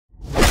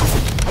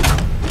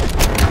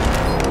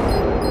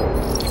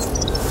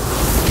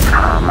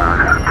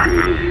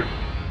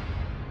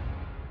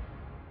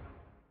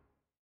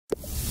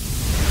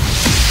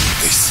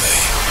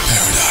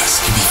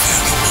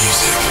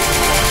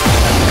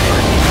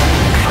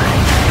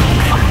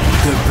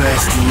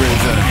finest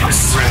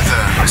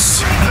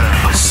rhythms,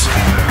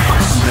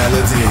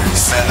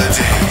 melodies,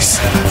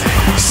 music.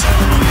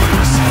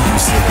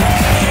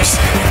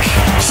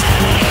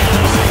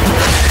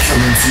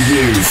 Coming to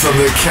you from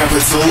the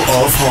capital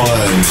of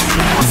Holland.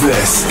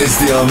 This is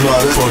the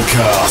Armada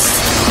Podcast.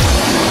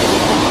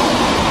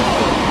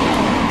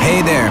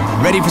 Hey there,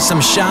 ready for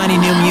some shiny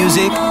new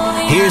music?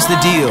 Here's the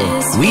deal.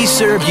 We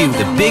serve you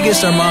the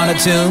biggest Armada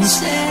tunes,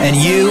 and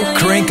you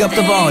crank up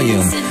the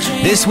volume.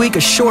 This week,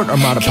 a short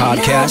Armada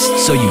podcast,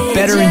 so you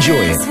better enjoy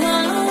it.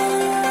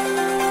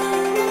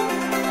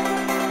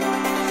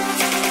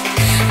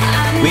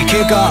 We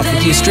kick off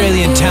with the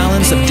Australian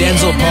talents of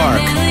Denzal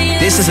Park.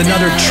 This is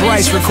another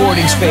Trice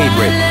Recordings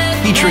favorite,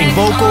 featuring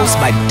vocals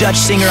by Dutch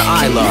singer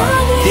Eyelar.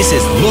 This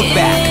is Look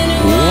Back.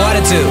 What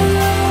a tune.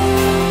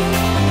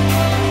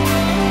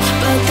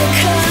 But the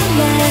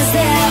colors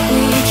that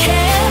we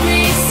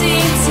carry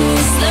seem to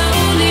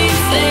slowly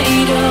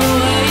fade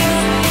away,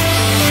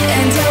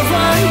 and I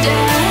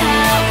wonder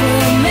how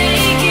we'll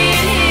make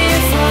it here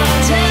for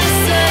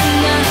just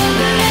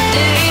another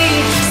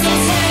day. So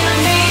tell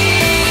me,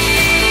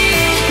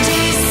 do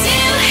you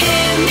still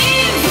hear me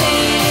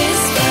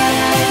whisper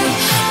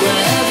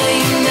wherever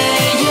you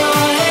lay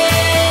your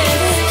head?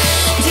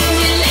 Do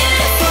we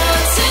live for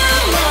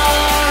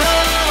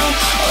tomorrow,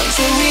 or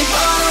do we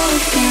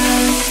both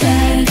come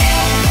back?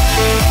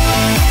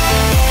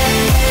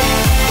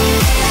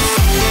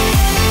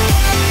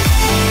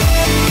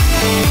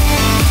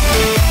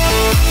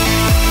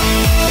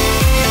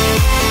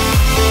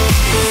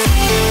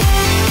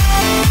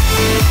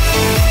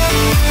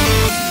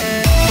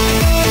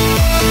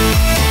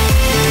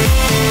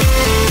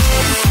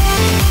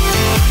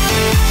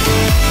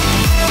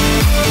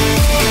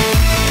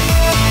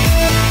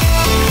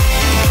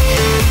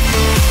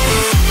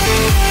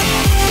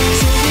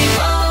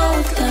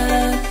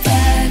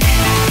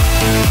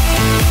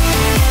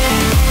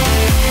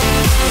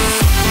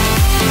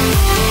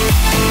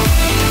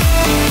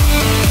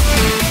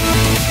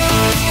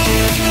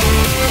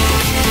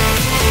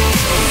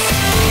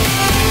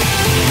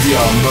 The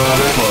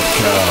Armada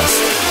Podcast.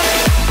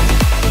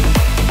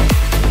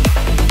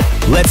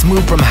 Let's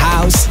move from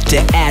house to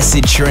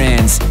acid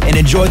trance and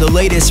enjoy the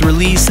latest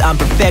release on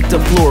Perfecta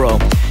Floral.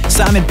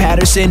 Simon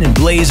Patterson and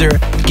Blazer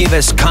give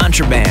us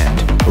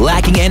Contraband.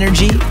 Lacking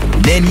energy?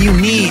 Then you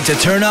need to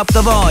turn up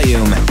the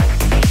volume.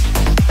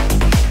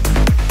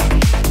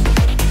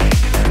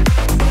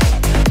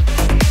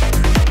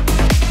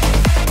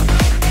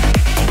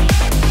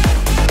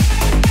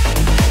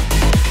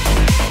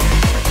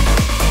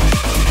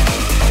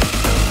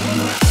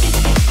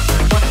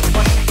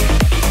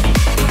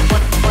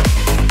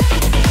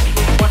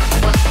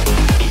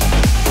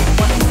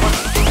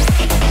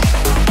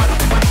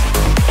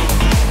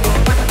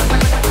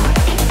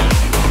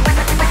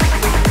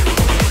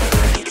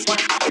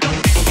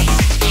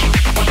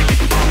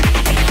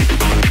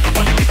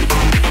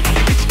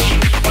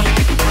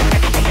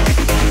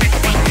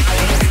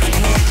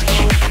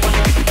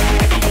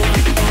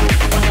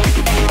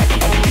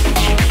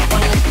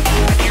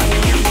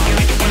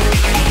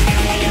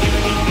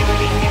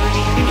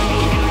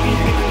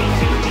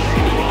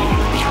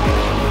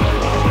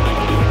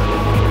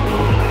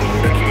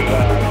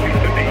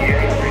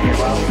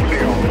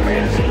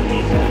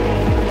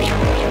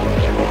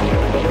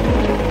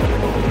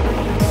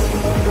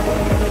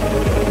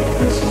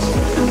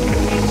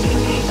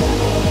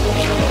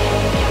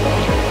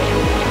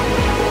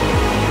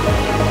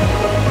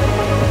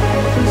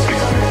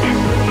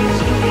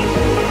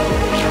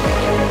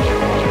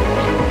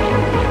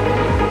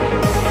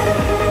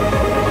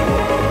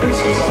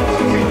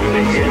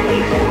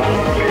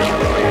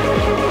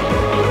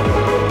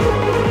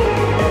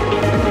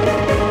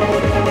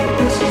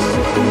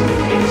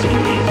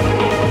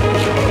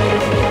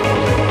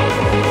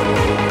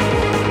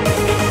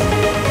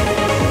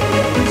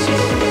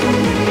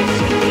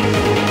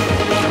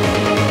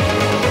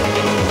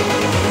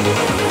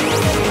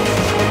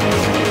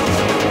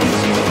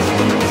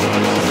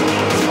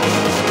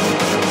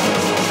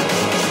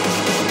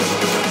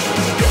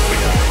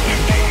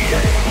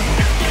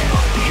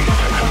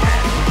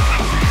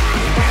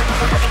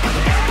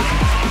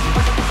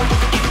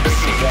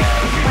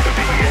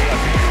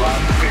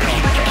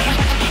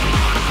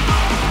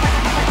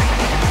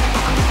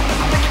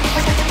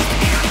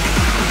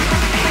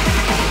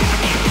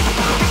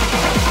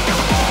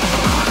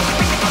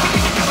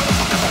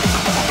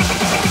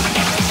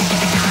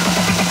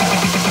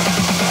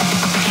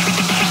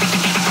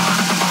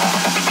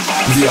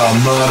 The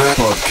Armada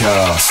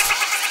Podcast.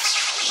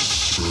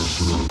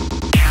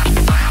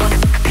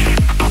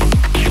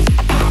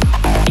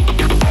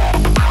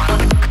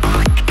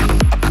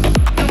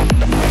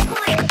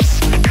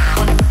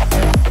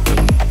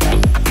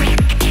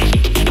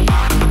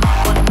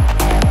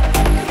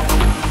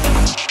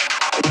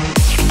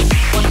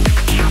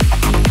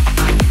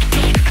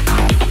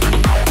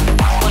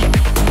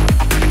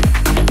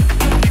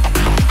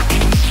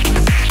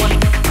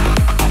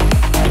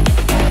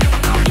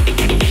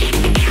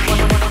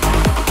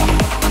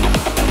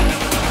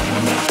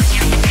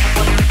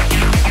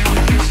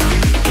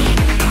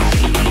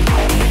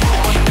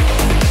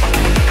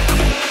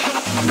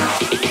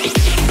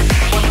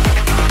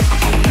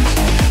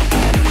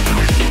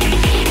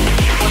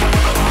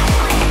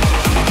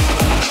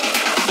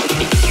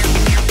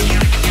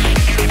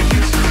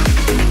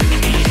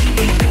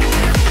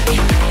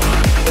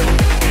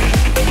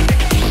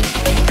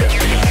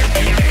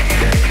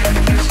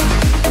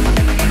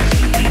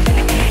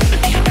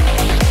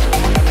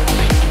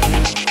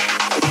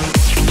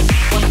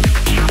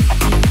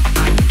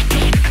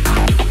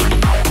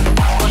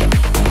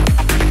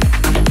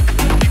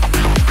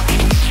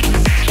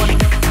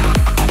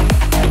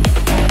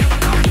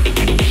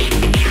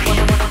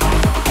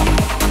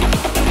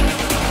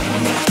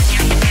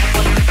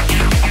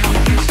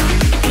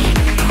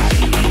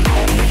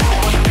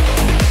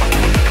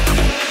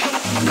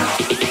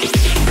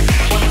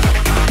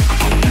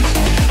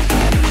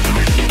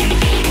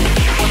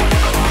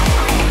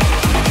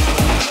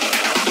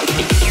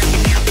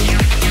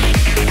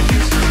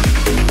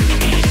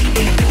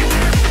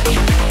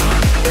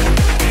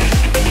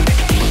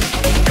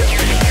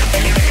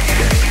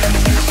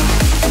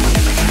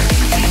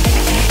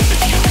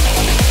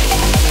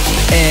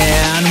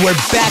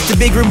 we're back to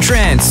Big Room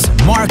Trance.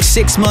 Mark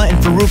Sixma and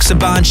Faruk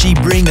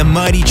Sabanci bring the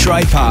mighty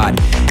tripod.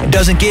 It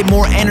doesn't get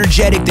more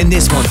energetic than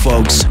this one,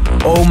 folks.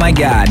 Oh my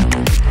god.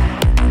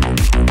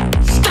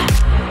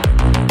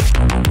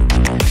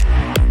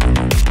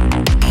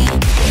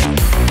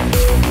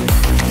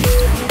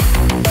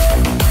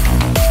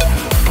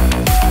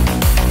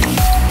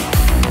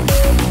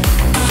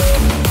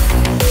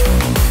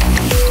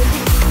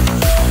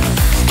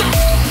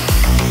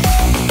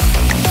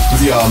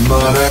 The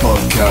Armada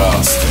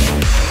Podcast.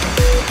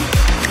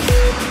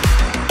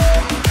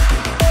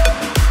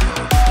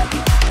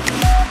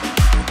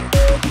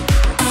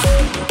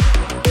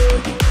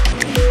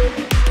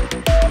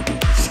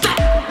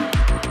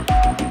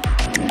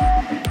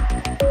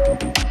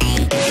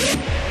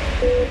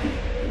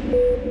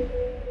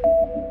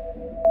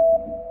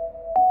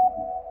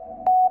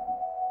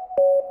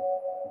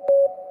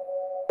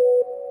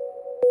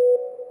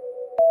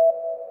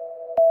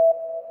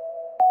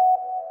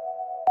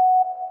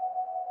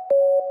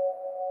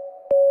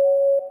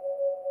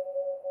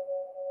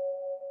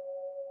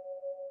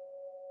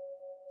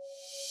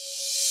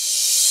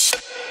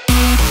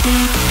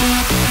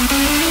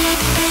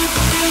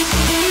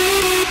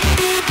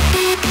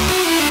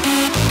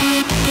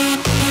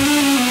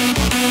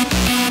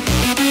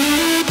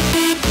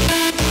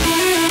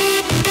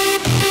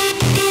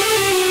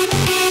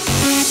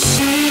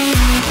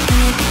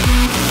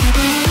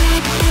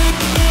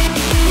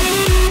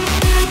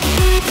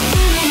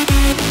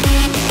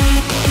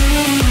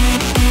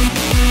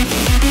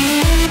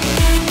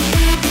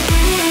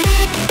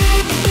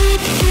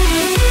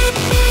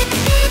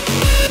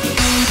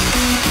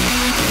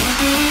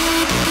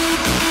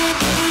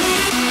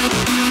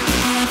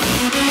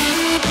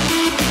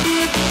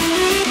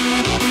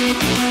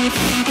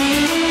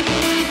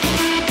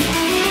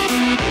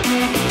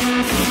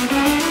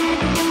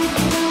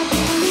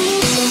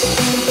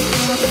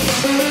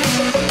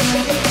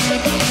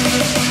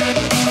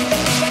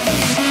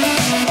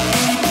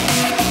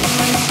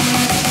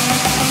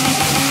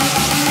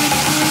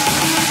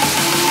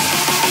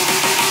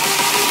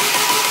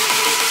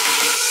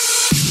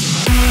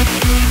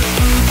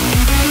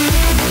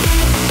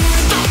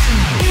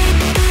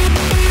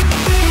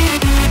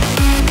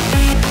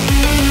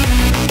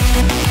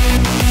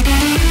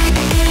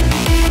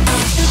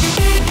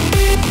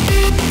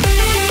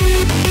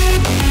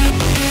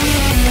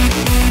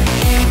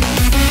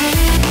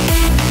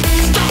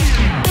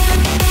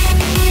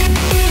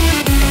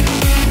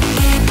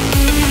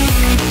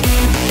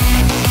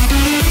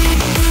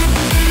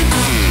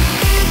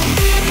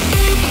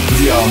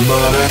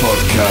 Armada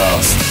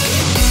Podcast.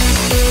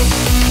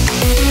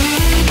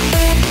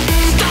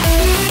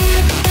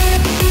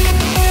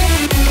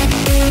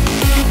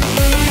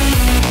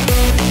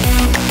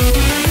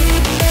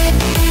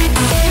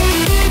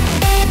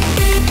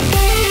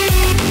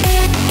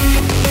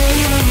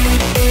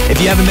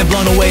 If you haven't been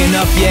blown away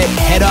enough yet,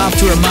 head off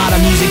to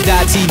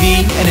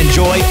ArmadaMusic.tv and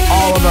enjoy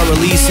all of our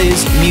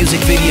releases, music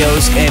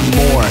videos, and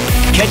more.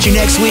 Catch you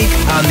next week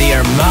on the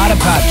Armada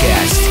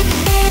Podcast.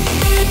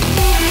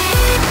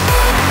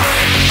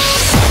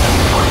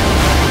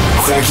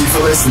 Thank you for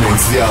listening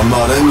to the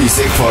Armada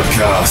Music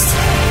Podcast.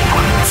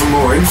 For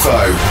more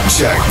info,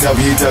 check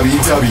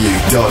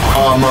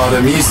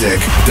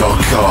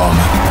www.armadamusic.com.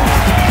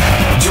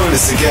 Join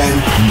us again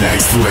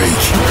next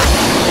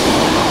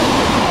week.